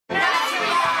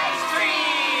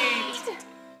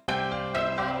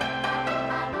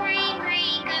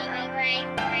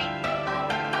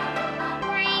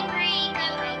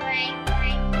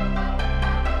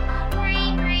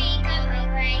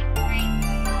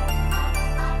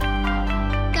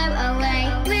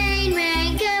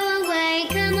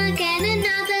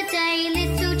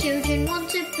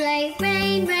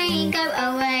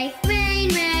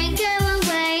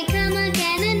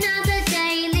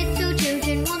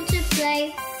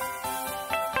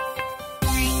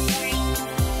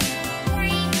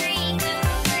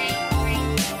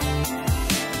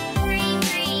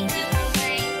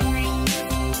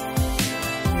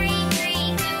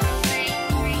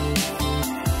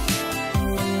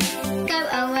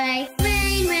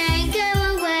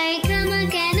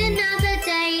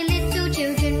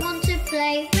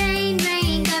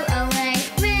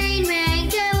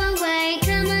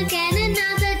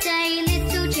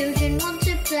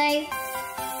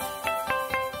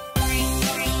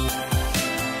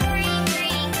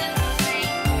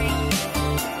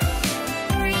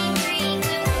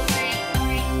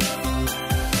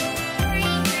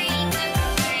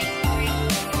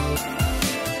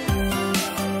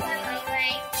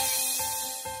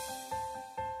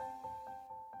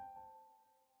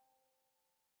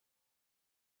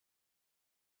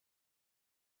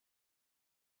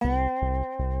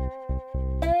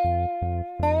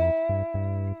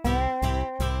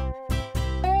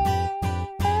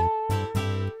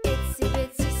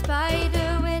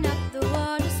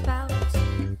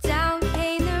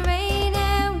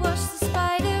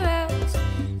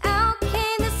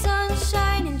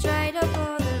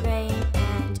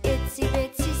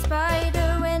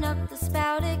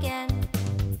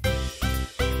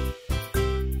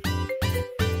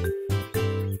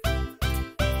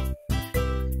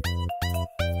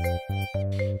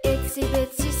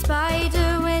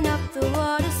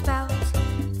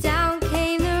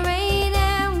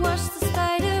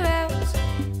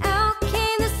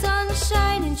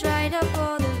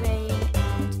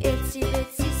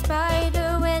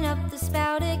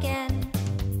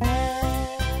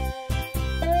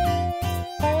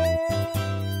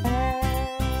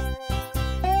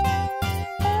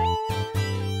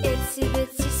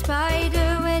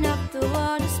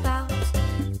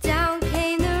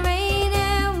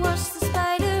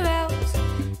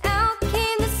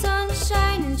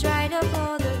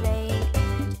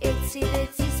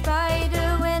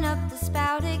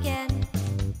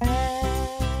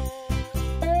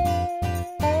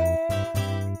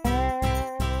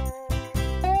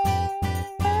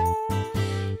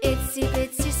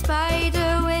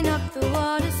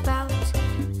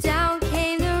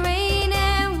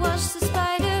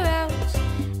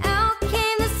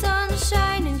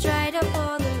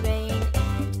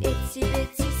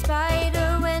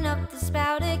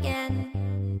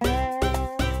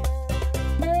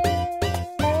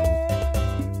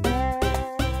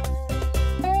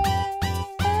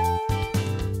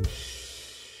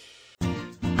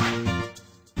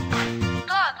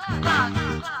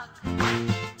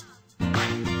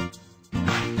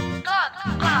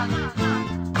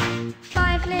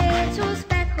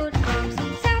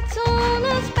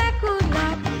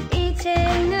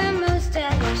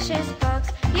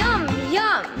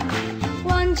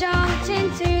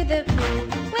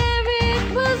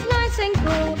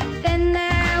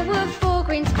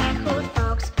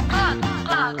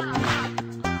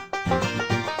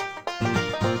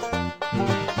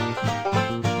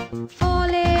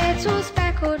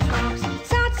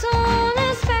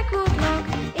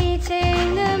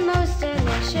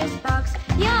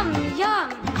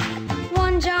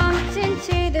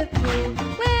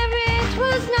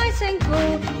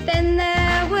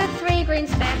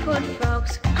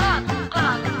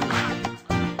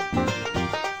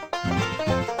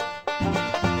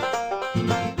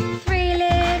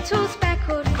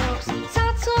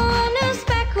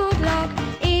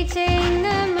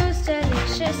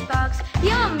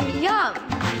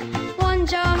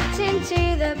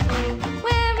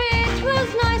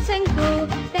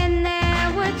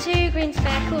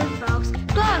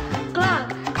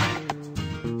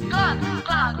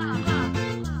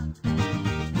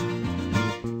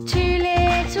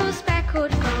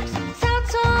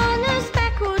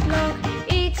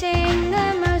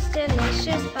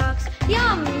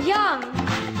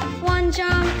One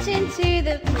jumped into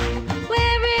the pool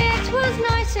where it was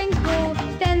nice and cool.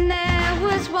 Then there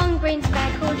was one green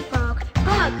speckled frog.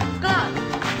 Glug, glug.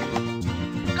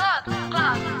 Glug,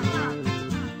 glug.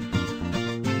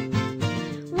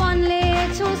 One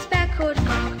little speckled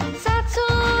frog sat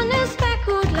on a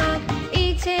speckled log,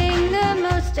 eating the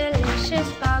most delicious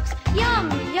bugs.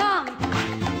 Yum, yum.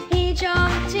 He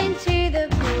jumped into the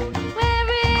pool where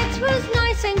it was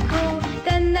nice and cool.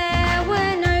 Then there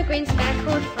were no green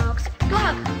speckled frogs.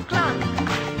 Glug, glug.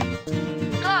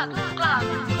 Glug, glug.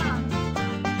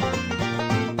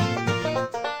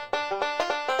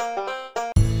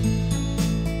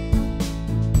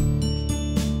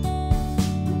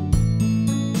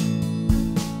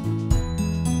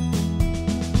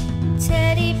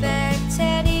 Teddy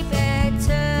bear,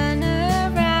 turn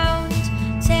around.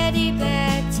 Teddy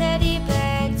bear,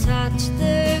 touch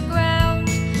the ground.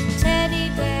 Teddy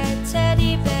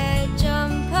bear,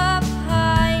 jump up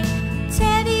high.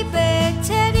 Teddy bear,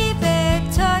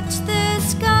 touch the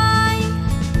sky.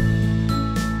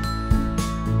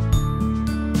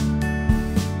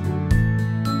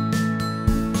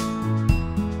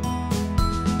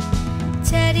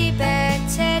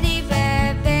 Teddy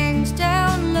bear, bend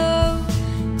down low.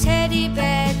 Teddy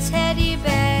bear,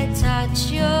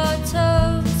 touch your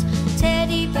toes.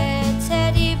 Teddy bear,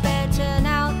 turn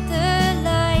out the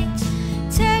light.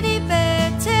 Teddy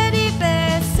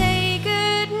bear, say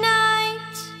good night.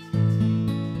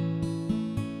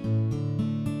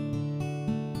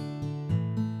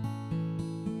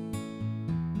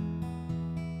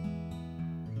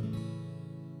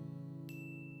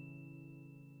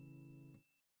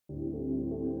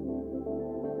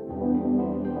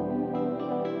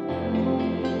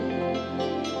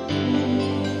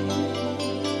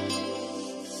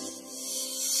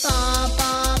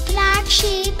 Baba, black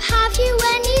sheep, have you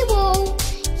any wool?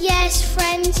 Yes,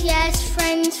 friends,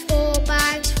 4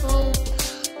 bags full.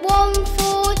 One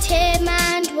for Tim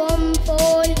and one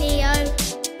for Leo.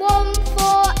 One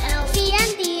for Elfie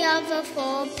and the other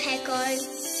for Peggo.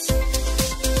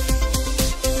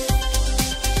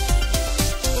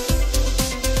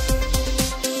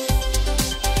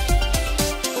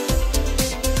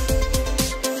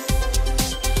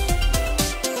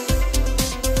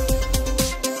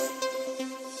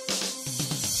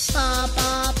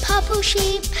 Baba, purple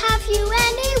sheep, have you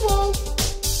any wool?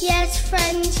 Yes,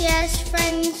 friends,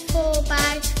 4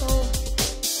 bags full.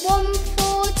 One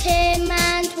for Tim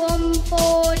and one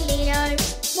for Leo.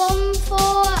 One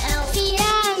for Elfie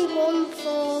and one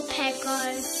for Peggo.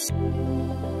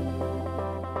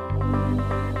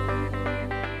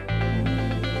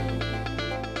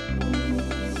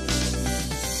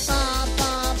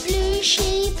 Baba, blue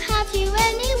sheep, have you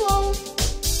any wool?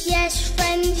 Yes,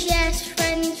 friends,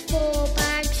 4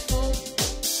 bags full.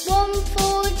 One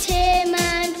for Tim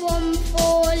and one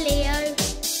for Leo.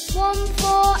 One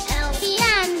for Elfie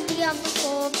and the other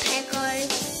for Peggo.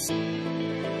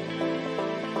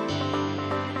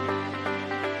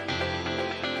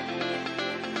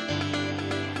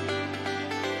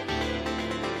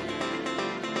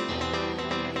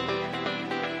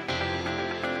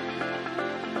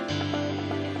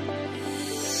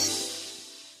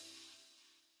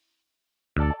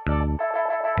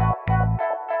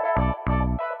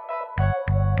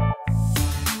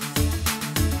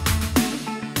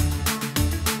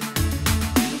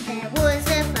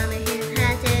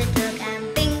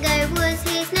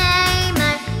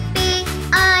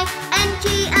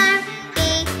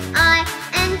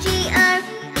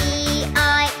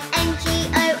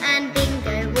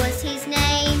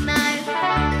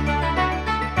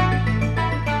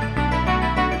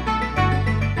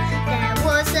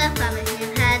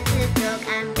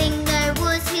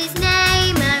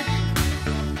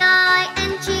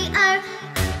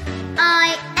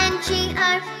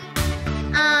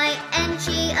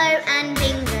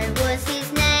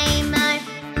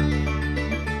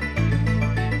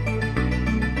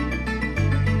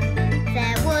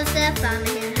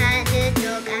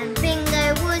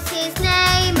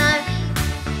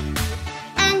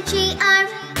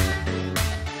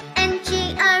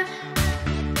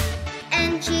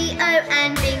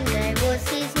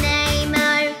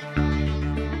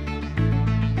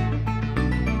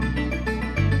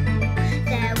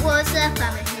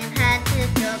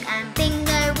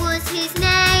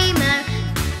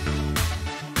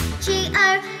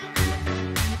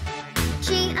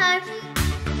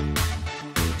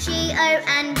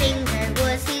 And Bingo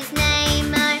was his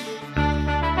name.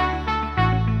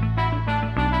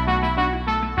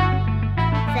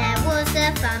 There was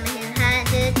a farmer